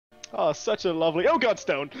Oh, such a lovely... Oh,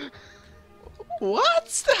 Godstone!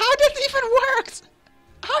 What? How did it even work?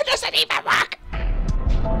 How does it even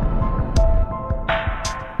work?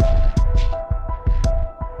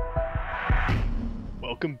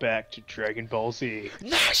 Welcome back to Dragon Ball Z.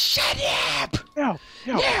 No, shut up! No,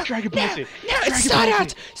 Dragon Ball Z. No,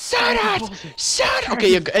 Soda! Okay,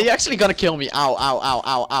 you're actually gonna kill me. Ow, ow, ow,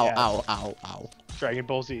 ow, ow, Yeah. ow, ow, ow. Dragon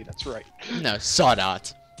Ball Z, that's right. No, Soda.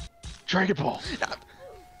 Dragon Ball.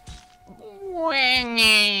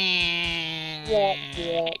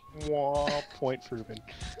 Point proven.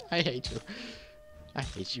 I hate you. I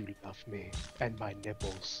hate you. You love me and my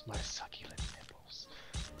nibbles, my succulent nibbles.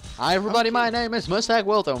 Hi everybody, my name is Mustang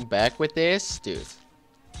World. I'm back with this dude.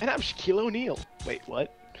 And I'm Shaquille O'Neal. Wait,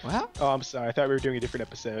 what? Well, Oh, I'm sorry. I thought we were doing a different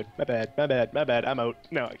episode. My bad. I'm out.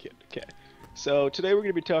 No, I can't. Okay. So today we're going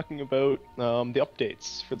to be talking about the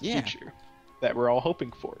updates for the future that we're all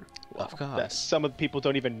hoping for. of That course. some of the people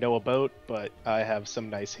don't even know about, but I have some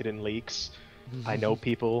nice hidden leaks. I know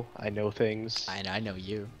people. I know things. And I know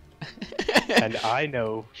you. And I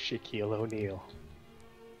know Shaquille O'Neal.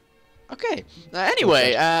 Okay.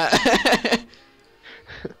 Anyway,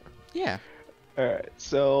 yeah. Alright,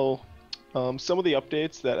 so some of the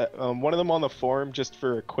updates that one of them on the forum, just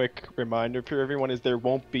for a quick reminder for everyone, is there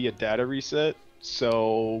won't be a data reset.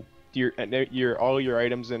 So all your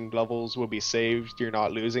items and levels will be saved. You're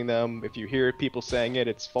not losing them. If you hear people saying it,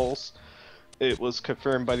 it's false. It was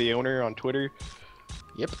confirmed by the owner on Twitter.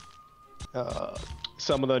 Yep.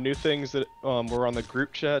 Some of the new things that were on the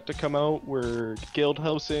group chat to come out were guild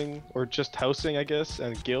housing, or just housing, I guess,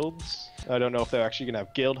 and guilds. I don't know if they're actually gonna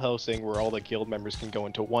have guild housing where all the guild members can go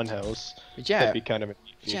into one house. But yeah. That'd be kind of a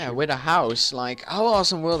neat Yeah, feature. with a house, like, how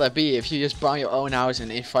awesome will that be if you just buy your own house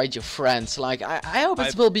and invite your friends? Like, I hope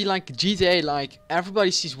it will be like GTA, like, everybody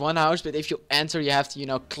sees one house, but if you enter, you have to, you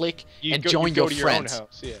know, click and join go your to friends. your own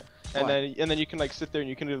house, yeah. And What? then you can like sit there and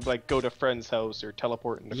you can like go to friend's house or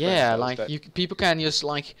teleport into Yeah, friend's house. like, people can just,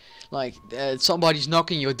 like somebody's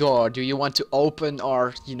knocking your door, do you want to open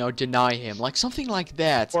or, you know, deny him? Like, something like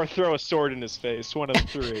that. Or throw a sword in his face, one of the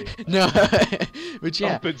three. No, but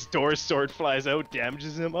yeah. Opens door, sword flies out,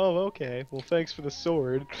 damages him. Oh, okay. Well, thanks for the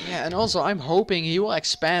sword. Yeah, and also I'm hoping he will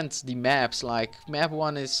expand the maps, like, map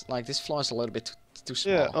 1 is, like, this floor is a little bit too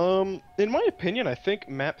small. Yeah, in my opinion, I think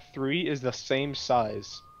map 3 is the same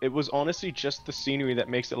size. It was honestly just the scenery that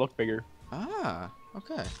makes it look bigger. Ah,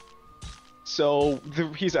 okay. So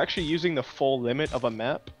he's actually using the full limit of a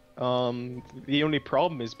map. The only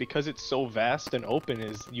problem is because it's so vast and open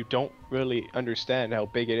is you don't really understand how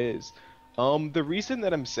big it is. The reason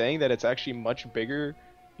that I'm saying that it's actually much bigger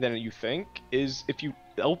than you think is if you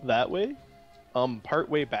out that way, part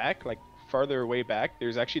way back, like farther way back,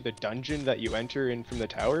 there's actually the dungeon that you enter in from the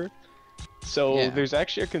tower. So Yeah. there's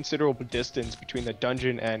actually a considerable distance between the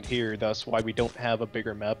dungeon and here, thus why we don't have a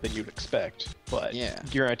bigger map than you'd expect. But Yeah.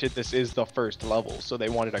 granted, this is the first level, so they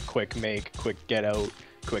wanted a quick make, quick get out,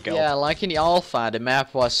 quick out. Yeah, like in the alpha, the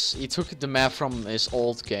map was, he took the map from his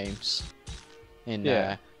old games. And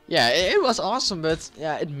Yeah. yeah, it was awesome, but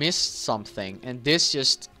yeah, it missed something. And this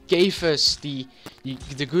just gave us the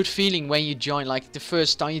good feeling when you join. Like, the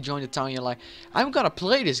first time you join the town, you're like, I'm gonna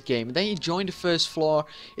play this game. And then you join the first floor.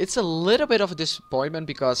 It's a little bit of a disappointment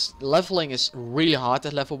because leveling is really hard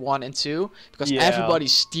at level 1 and 2. Because Yeah.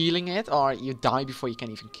 everybody's stealing it, or you die before you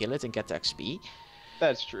can even kill it and get the XP.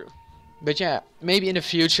 That's true. But yeah, maybe in the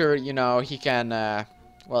future, you know, he can,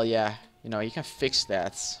 well, yeah, you know, he can fix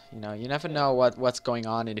that. You know, you never know what's going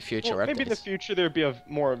on in the future. Well, maybe in the updates. future there'd be a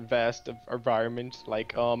more vast environment.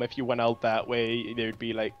 Like, if you went out that way, there'd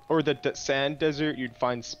be like, or the sand desert, you'd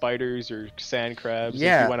find spiders or sand crabs. If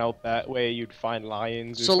Yeah. you went out that way, you'd find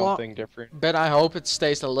lions or So something different. But I hope it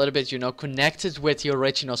stays a little bit, you know, connected with the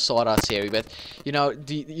original Sword Art series. But you know,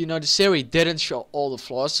 the series didn't show all the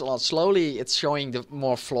floors. Well, slowly it's showing the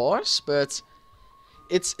more floors, but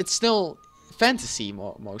it's still fantasy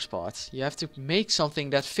most parts. You have to make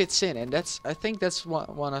something that fits in, and I think that's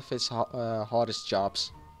one of his hardest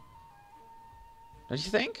jobs. Don't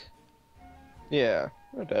you think? Yeah,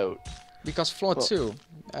 no doubt. Because floor Well,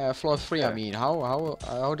 2, floor 3, yeah. I mean,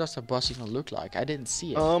 how does the boss even look like? I didn't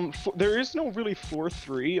see it. There is no really floor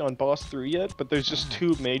 3 on boss 3 yet, but there's just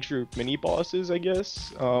two major mini bosses, I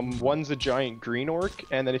guess. One's a giant green orc,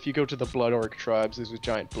 and then if you go to the blood orc tribes, there's a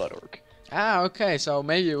giant blood orc. Ah, okay, so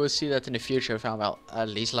maybe we'll see that in the future if I'm at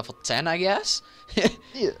least level 10, I guess.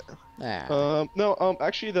 Yeah. Ah, No,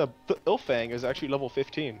 actually the Ilfang is actually level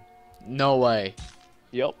 15. no way.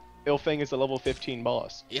 Yep. Ilfang is a level 15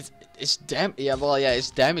 boss. It's yeah, well, yeah,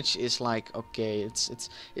 its damage is like, okay,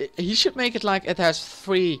 he should make it like it has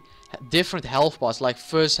 3 different health bars. Like,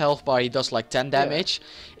 first health bar he does like 10 damage.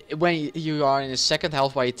 when you are in his second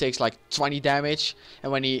health bar, he takes like 20 damage,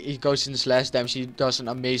 and when he goes in his last damage, he does an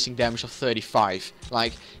amazing damage of 35.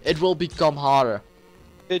 Like, it will become harder.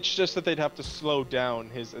 It's just that they'd have to slow down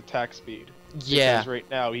his attack speed. Yeah. Because right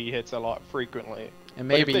now he hits a lot frequently. And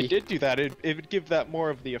maybe but if they did do that, it would give that more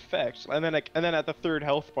of the effect. And then at the third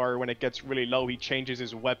health bar, when it gets really low, he changes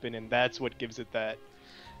his weapon, and that's what gives it that.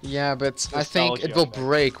 Yeah, but I think it will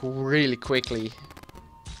break really quickly.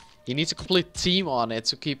 You need a complete team on it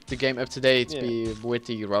to keep the game up to date with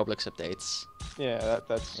the Roblox updates. Yeah,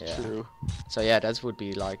 that's true. So yeah, that would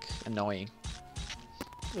be like annoying.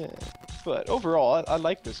 Yeah, but overall, I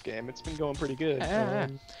like this game. It's been going pretty good. Yeah.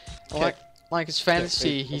 Like his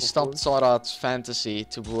fantasy, he stopped Sword Art Fantasy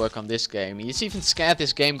to work on this game. He's even scared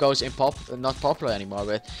this game goes not popular anymore,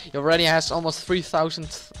 but he already has almost 3,000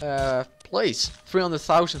 plays,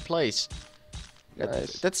 300,000 plays.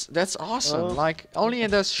 Nice. That's awesome. Like, only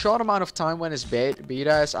in the short amount of time when his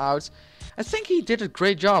beta is out, I think he did a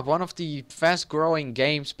great job. One of the fast-growing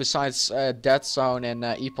games besides Dead Zone and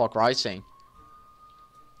Epoch Rising.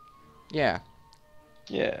 Yeah.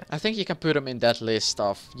 Yeah. I think you can put him in that list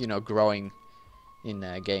of, you know, growing in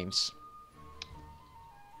games.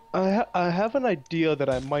 I have an idea that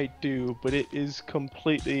I might do, but it is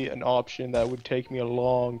completely an option that would take me a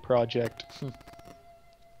long project.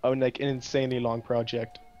 I would like an insanely long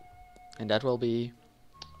project. And that will be?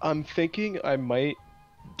 I'm thinking I might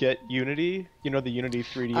get Unity, you know, the Unity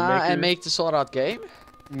 3D maker. And make the Sword Art game?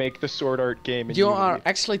 Make the Sword Art game in You Unity. are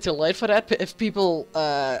actually too late for that. If people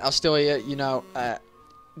are still here, you know,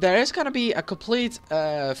 there is gonna be a complete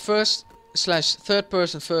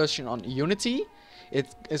first/third-person version on Unity. It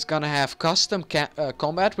is gonna have custom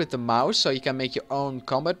combat with the mouse, so you can make your own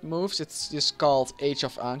combat moves. It's just called Age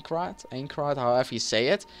of Aincrad, however you say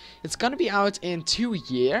it. It's gonna be out in 2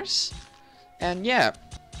 years, and yeah,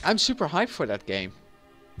 I'm super hyped for that game.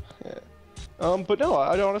 Yeah. But no,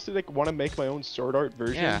 I honestly like want to make my own Sword Art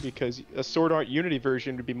version because a Sword Art Unity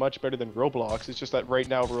version would be much better than Roblox. It's just that right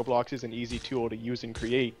now Roblox is an easy tool to use and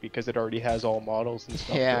create because it already has all models and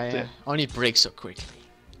stuff. Yeah. Only breaks so quickly.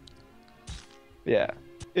 Yeah.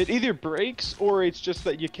 It either breaks or it's just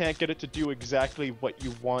that you can't get it to do exactly what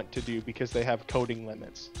you want to do because they have coding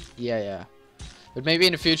limits. Yeah. But maybe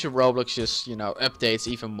in the future Roblox just, you know, updates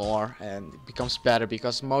even more and becomes better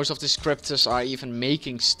because most of the scripters are even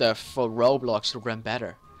making stuff for Roblox to run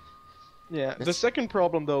better. Yeah, the second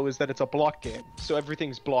problem though is that it's a block game, so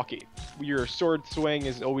everything's blocky. Your sword swing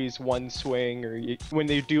is always one swing, or when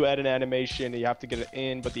they do add an animation, you have to get it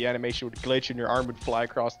in, but the animation would glitch and your arm would fly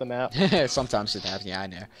across the map. Sometimes it happens, yeah, I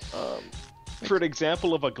know. For an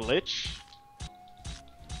example of a glitch...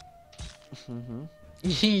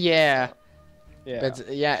 Yeah. Yeah. But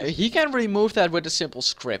yeah, he can remove that with a simple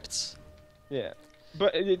script. Yeah.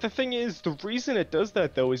 But the thing is, the reason it does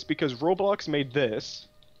that though is because Roblox made this,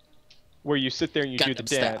 where you sit there and you do the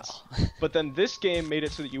dance. But then this game made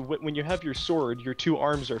it so that when you have your sword, your two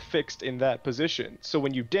arms are fixed in that position. So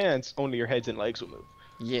when you dance, only your heads and legs will move.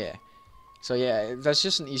 Yeah. So yeah, that's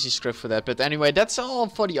just an easy script for that. But anyway, that's all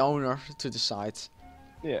for the owner to decide.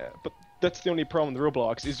 Yeah, but that's the only problem with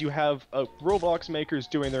Roblox, is you have Roblox makers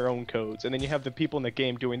doing their own codes, and then you have the people in the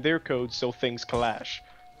game doing their codes, so things clash.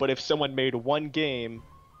 But if someone made one game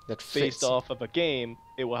that based off of a game,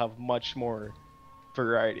 it will have much more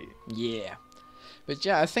variety. Yeah. But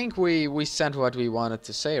yeah, I think we said what we wanted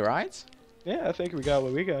to say, right? Yeah, I think we got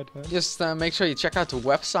what we got, man. Just make sure you check out the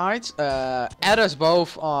website. Add us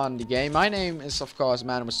both on the game. My name is, of course,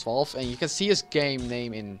 Manimus12, and you can see his game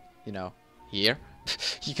name in, you know, here.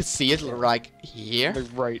 You can see it like here. Like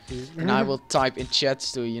right here. And I will type in chat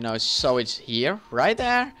to, you know, so it's here, right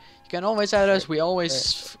there. You can always add us. We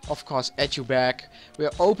always, of course, add you back. We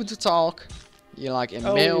are open to talk. You like in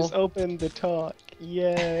mail. Always open to talk.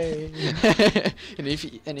 Yay. and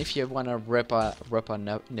if you wanna rip our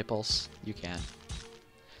nipples, you can.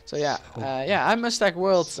 So yeah, I'm Mustang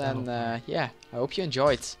World, and yeah, I hope you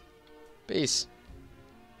enjoyed. Peace.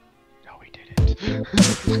 No, we didn't.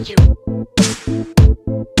 Fuck you.